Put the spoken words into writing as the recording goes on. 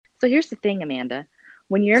So here's the thing, Amanda.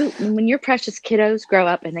 When your precious kiddos grow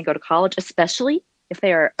up and they go to college, especially if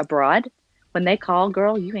they are abroad, when they call,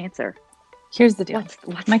 girl, you answer. Here's the deal.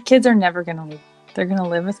 What's My kids are never going to leave. They're going to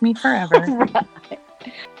live with me forever. Right.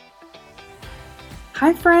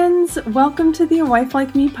 Hi, friends. Welcome to the A Wife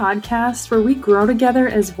Like Me podcast, where we grow together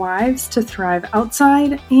as wives to thrive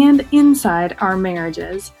outside and inside our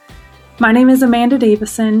marriages. My name is Amanda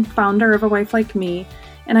Davison, founder of A Wife Like Me,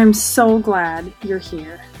 and I'm so glad you're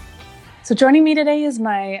here. So joining me today is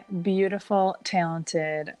my beautiful,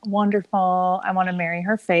 talented, wonderful, I want to marry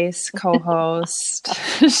her face co-host,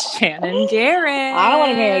 Shannon Garrett. I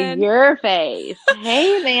want to marry your face.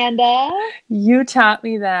 Hey, Amanda. You taught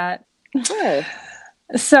me that. Good.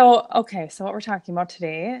 So what we're talking about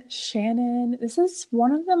today, Shannon, this is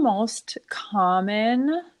one of the most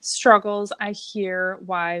common struggles I hear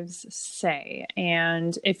wives say.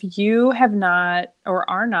 And if you have not or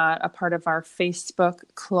are not a part of our Facebook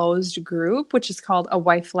closed group, which is called A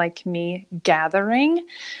Wife Like Me Gathering.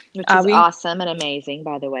 Which is awesome and amazing,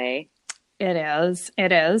 by the way. It is.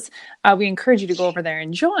 We encourage you to go over there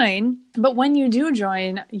and join. But when you do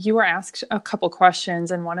join, you are asked a couple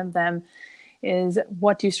questions, and one of them is,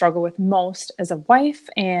 what do you struggle with most as a wife?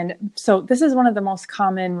 And so this is one of the most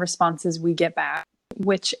common responses we get back,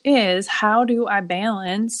 which is, how do I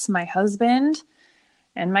balance my husband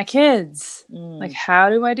and my kids? Like,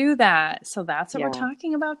 how do I do that? So that's what we're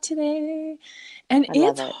talking about today. And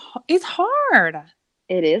it's hard.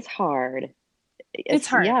 It is hard. It's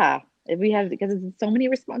hard. Yeah. Because it's so many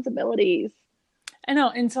responsibilities. I know.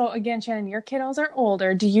 And so again, Shannon, your kiddos are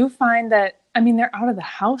older. Do you find that, they're out of the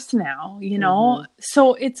house now,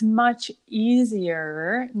 so it's much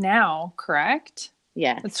easier now, correct?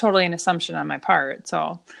 Yeah. It's totally an assumption on my part.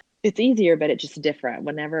 So it's easier, but it's just different.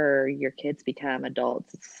 Whenever your kids become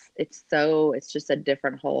adults, it's just a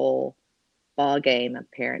different whole ball game of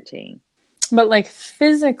parenting. But like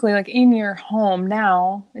physically, like in your home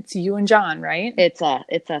now, it's you and John, right? It's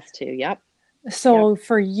us two. Yep. So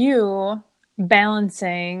for you,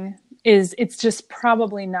 balancing it's just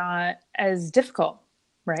probably not as difficult,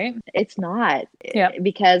 right? It's not. Yeah.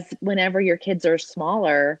 Because whenever your kids are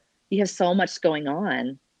smaller, you have so much going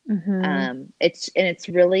on. Mm-hmm. It's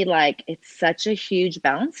really like, it's such a huge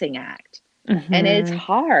balancing act. Mm-hmm. And it's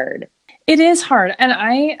hard. It is hard.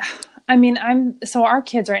 And so our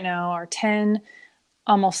kids right now are 10,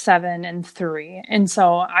 almost 7 and 3. And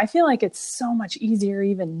so I feel like it's so much easier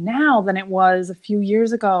even now than it was a few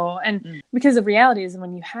years ago. And because the reality is,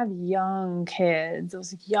 when you have young kids,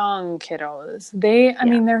 those young kiddos,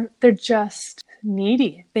 they're just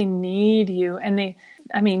needy. They need you. And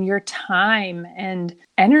your time and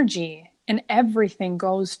energy and everything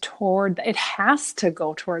goes toward, it has to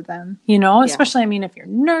go toward them, especially, if you're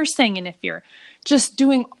nursing and if you're just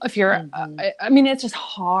doing, it's just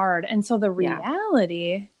hard. And so the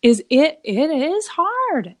reality is it is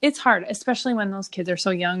hard. It's hard, especially when those kids are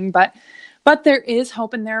so young, but there is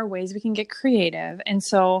hope and there are ways we can get creative. And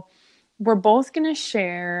so we're both going to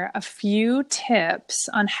share a few tips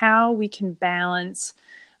on how we can balance,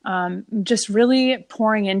 just really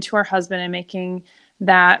pouring into our husband and making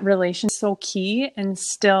that relationship so key and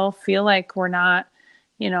still feel like we're not,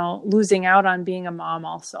 losing out on being a mom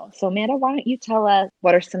also. So Amanda, why don't you tell us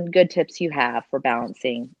what are some good tips you have for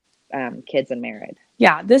balancing kids and marriage?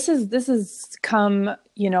 Yeah, this has come,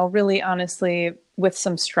 really honestly with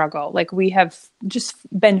some struggle. Like, we have just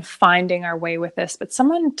been finding our way with this, but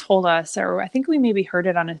someone told us, or I think we maybe heard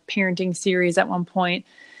it on a parenting series at one point,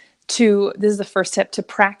 this is the first tip, to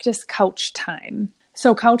practice couch time.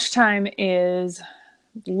 So couch time is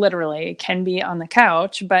literally, can be on the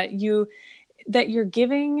couch, but that you're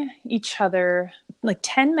giving each other like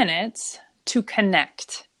 10 minutes to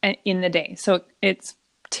connect in the day. So it's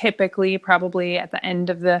typically probably at the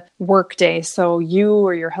end of the work day. So you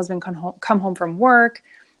or your husband come home from work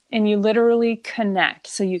and you literally connect.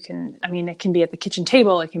 So you can, it can be at the kitchen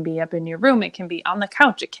table, it can be up in your room, it can be on the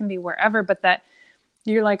couch, it can be wherever, but that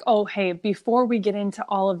you're like, oh, hey, before we get into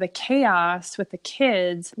all of the chaos with the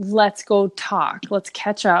kids, let's go talk. Let's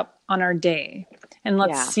catch up on our day. And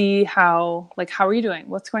let's see how are you doing?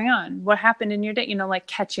 What's going on? What happened in your day? Like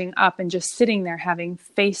catching up and just sitting there having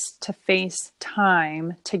face-to-face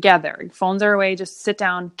time together. Your phones are away, just sit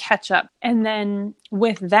down, catch up. And then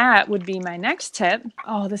with that would be my next tip.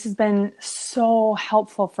 Oh, this has been so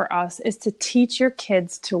helpful for us, is to teach your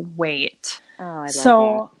kids to wait. Oh, I love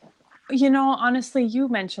that. Honestly, you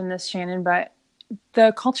mentioned this, Shannon, but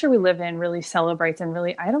the culture we live in really celebrates and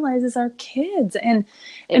really idolizes our kids, and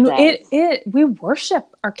we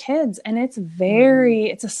worship our kids, and it's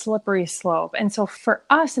a slippery slope. And so for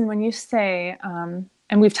us, and when you say,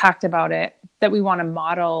 and we've talked about it, that we want to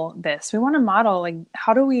model this. We want to model, like,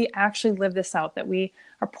 how do we actually live this out, that we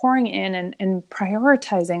are pouring in and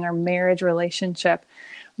prioritizing our marriage relationship.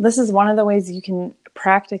 This is one of the ways you can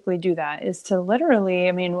practically do that, is to literally,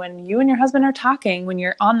 I mean, when you and your husband are talking, when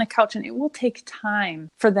you're on the couch, and it will take time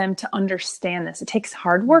for them to understand this. It takes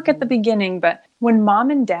hard work at the beginning, but when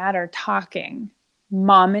mom and dad are talking,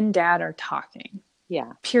 mom and dad are talking.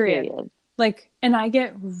 Yeah. Period. Like, and I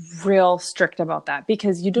get real strict about that,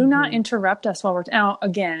 because you do not interrupt us while we're, now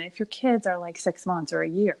again, if your kids are like 6 months or a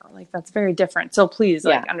year, like that's very different. So please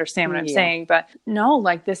like understand what I'm saying, but no,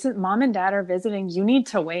 like, this is, mom and dad are visiting. You need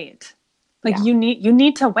to wait. Like you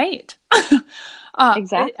need to wait.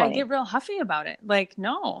 Exactly. I get real huffy about it. Like,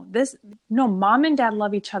 no, mom and dad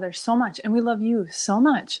love each other so much, and we love you so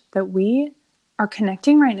much, that we are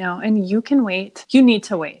connecting right now, and you can wait. You need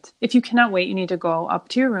to wait. If you cannot wait, you need to go up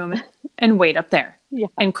to your room and wait up there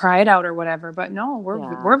and cry it out or whatever. But no,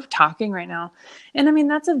 we're talking right now. And I mean,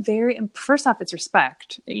 that's first off, it's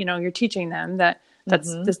respect. You know, you're teaching them that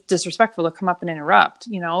that's disrespectful to come up and interrupt,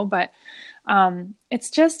 you know, but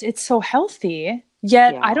it's so healthy.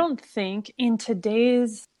 Yet I don't think in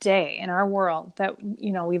today's day, in our world that,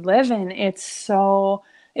 you know, we live in,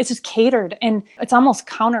 it's just catered, and it's almost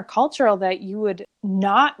countercultural that you would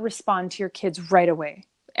not respond to your kids right away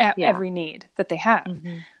at every need that they have.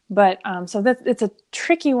 But so it's a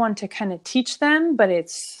tricky one to kind of teach them, but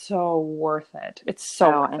it's so worth it. It's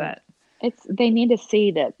so worth it. They need to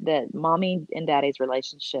see that mommy and daddy's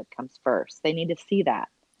relationship comes first. They need to see that.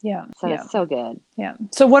 Yeah. So it's so good. Yeah.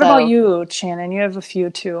 So what about you, Shannon? You have a few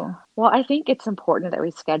too. Well, I think it's important that we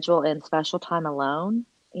schedule in special time alone.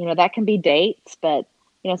 You know, that can be dates, but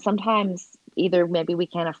you know, sometimes either maybe we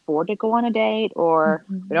can't afford to go on a date, or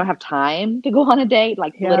we don't have time to go on a date,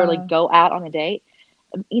 like literally go out on a date.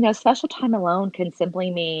 You know, special time alone can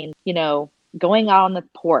simply mean, you know, going out on the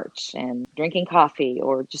porch and drinking coffee,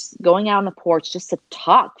 or just going out on the porch just to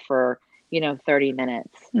talk for, you know, 30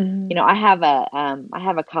 minutes. You know, I have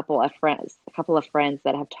a couple of friends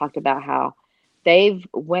that have talked about how they've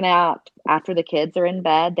went out after the kids are in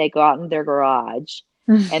bed. They go out in their garage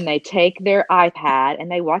and they take their iPad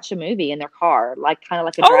and they watch a movie in their car, like kind of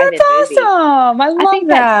like a drive-in movie. Oh, that's awesome! I love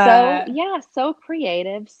that. That's so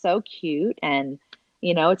creative, so cute, and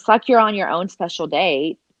you know, it's like you're on your own special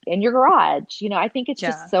date in your garage. You know, I think it's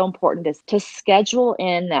just so important to schedule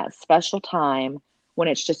in that special time when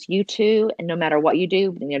it's just you two, and no matter what you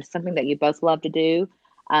do, you know, something that you both love to do.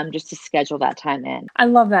 Just to schedule that time in. I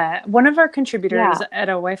love that. One of our contributors at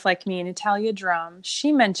A Wife Like Me, Natalia Drum,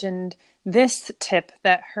 she mentioned this tip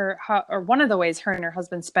that or one of the ways her and her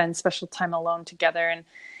husband spend special time alone together. And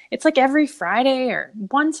it's like every Friday or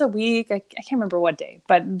once a week. I can't remember what day,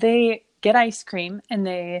 but they get ice cream and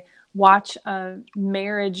they watch a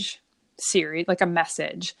marriage series, like a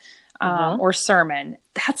message or sermon.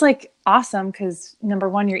 That's like awesome, because number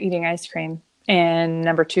one, you're eating ice cream, and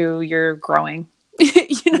number two, you're growing.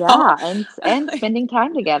 You know? and spending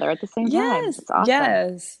time together at the same time. It's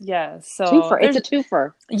awesome. Yes. So it's a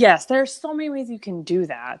twofer. Yes, there's so many ways you can do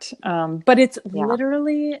that. But it's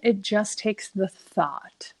literally, it just takes the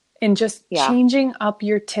thought and just changing up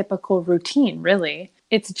your typical routine, really.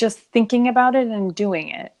 It's just thinking about it and doing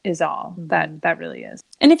it is all that really is.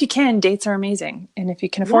 And if you can, dates are amazing. And if you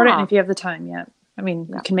can afford it, and if you have the time, I mean,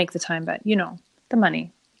 you can make the time, but you know, the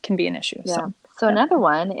money can be an issue. Yeah. So another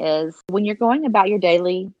one is when you're going about your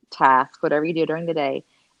daily task, whatever you do during the day,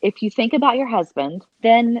 if you think about your husband,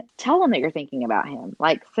 then tell him that you're thinking about him.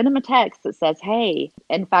 Like, send him a text that says, hey,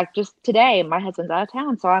 in fact, just today, my husband's out of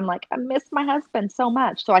town. So I'm like, I miss my husband so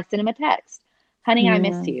much. So I send him a text, honey, I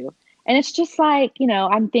miss you. And it's just like, you know,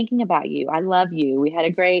 I'm thinking about you. I love you. We had a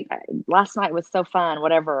great, last night was so fun,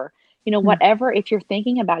 whatever, you know, whatever. If you're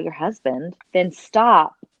thinking about your husband, then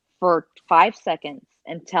stop for 5 seconds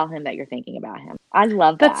and tell him that you're thinking about him. I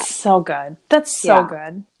love that. That's so good. That's so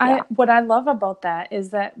good. What I love about that is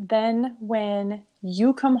that then when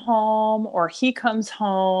you come home or he comes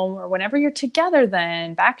home or whenever you're together,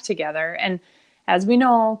 then back together. And as we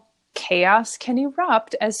know, chaos can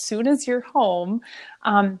erupt as soon as you're home.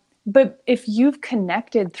 But if you've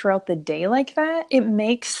connected throughout the day like that, it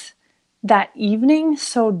makes that evening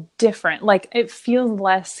so different. Like, it feels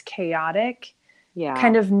less chaotic. Yeah.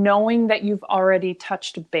 Kind of knowing that you've already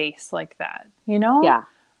touched base like that, you know? Yeah.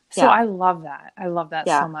 So I love that. I love that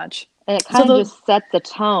so much. And it kind of just sets the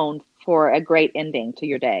tone for a great ending to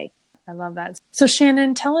your day. I love that. So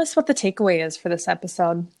Shannon, tell us what the takeaway is for this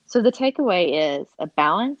episode. So the takeaway is a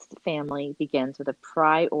balanced family begins with a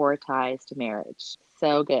prioritized marriage.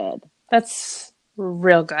 So good. That's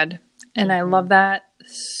real good. And I love that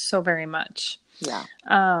so very much. Yeah.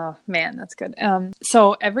 Oh man, that's good.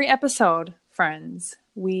 So every episode, friends,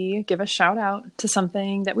 we give a shout out to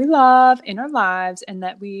something that we love in our lives and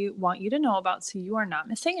that we want you to know about so you are not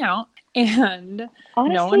missing out. And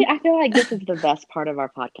honestly, I feel like this is the best part of our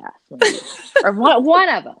podcast, maybe. Or one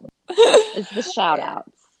of them is the shout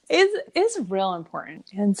outs. Is real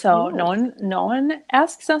important. And so no one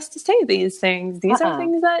asks us to say these things. These are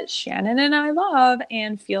things that Shannon and I love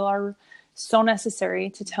and feel are so necessary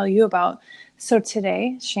to tell you about. So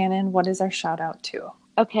today, Shannon, what is our shout out to?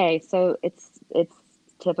 Okay, so it's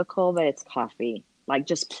typical, but it's coffee. Like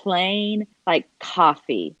just plain like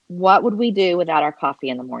coffee. What would we do without our coffee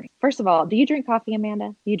in the morning? First of all, do you drink coffee,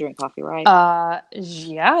 Amanda? You drink coffee, right?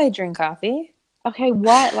 Yeah, I drink coffee. Okay,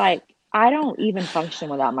 what I don't even function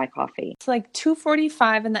without my coffee. It's like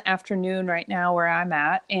 2:45 in the afternoon right now where I'm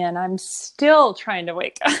at, and I'm still trying to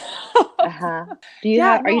wake up. Are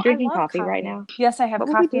you drinking coffee right now? Yes, I have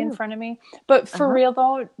coffee in front of me. But for real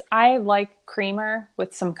though, I like creamer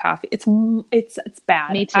with some coffee. It's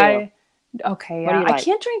bad. Me too. Okay, yeah. I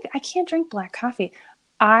can't drink black coffee.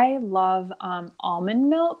 I love almond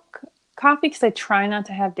milk coffee because I try not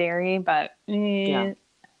to have dairy, but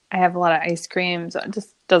I have a lot of ice cream, so it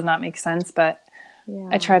just does not make sense, but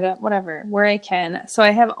I try to, whatever, where I can. So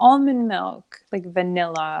I have almond milk, like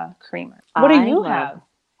vanilla creamer. What do you have?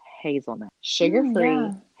 Hazelnut.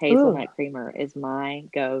 Sugar-free hazelnut creamer is my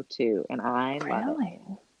go-to, and I love it.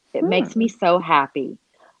 It makes me so happy.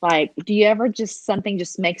 Like, do you ever something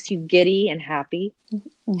just makes you giddy and happy?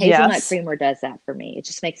 Hazelnut creamer does that for me. It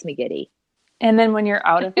just makes me giddy. And then when you're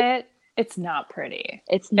out of it, it's not pretty.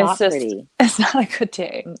 It's not pretty. It's not a good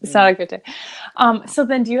day. Mm-mm. It's not a good day. So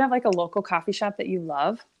then do you have like a local coffee shop that you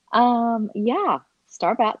love? Yeah.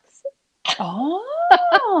 Starbucks.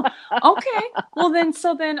 Oh, okay. Well then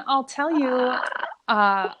I'll tell you,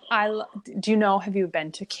 have you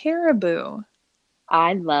been to Caribou?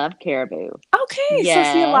 I love Caribou. Okay. Yes.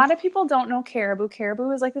 So see, a lot of people don't know Caribou.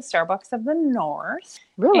 Caribou is like the Starbucks of the North.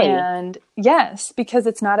 Really? And yes, because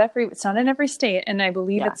it's not in every state. And I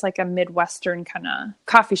believe it's like a Midwestern kind of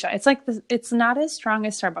coffee shop. It's like, it's not as strong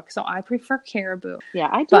as Starbucks. So I prefer Caribou. Yeah,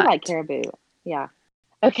 I do like Caribou. Yeah.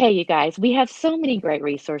 Okay, you guys, we have so many great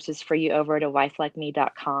resources for you over at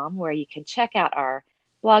awifelikeme.com where you can check out our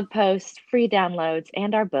blog posts, free downloads,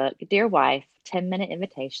 and our book, Dear Wife, 10-Minute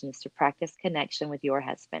Invitations to Practice Connection with Your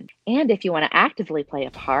Husband. And if you want to actively play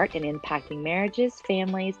a part in impacting marriages,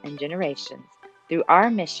 families, and generations through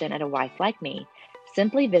our mission at A Wife Like Me,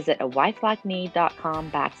 simply visit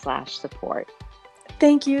awifelikeme.com/support.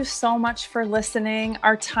 Thank you so much for listening.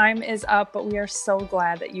 Our time is up, but we are so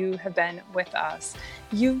glad that you have been with us.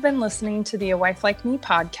 You've been listening to the A Wife Like Me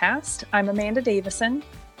podcast. I'm Amanda Davison.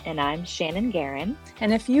 And I'm Shannon Guerin.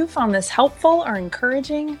 And if you found this helpful or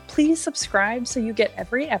encouraging, please subscribe so you get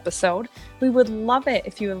every episode. We would love it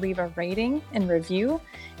if you would leave a rating and review.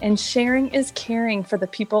 And sharing is caring for the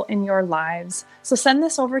people in your lives. So send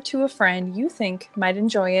this over to a friend you think might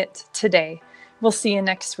enjoy it today. We'll see you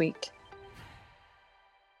next week.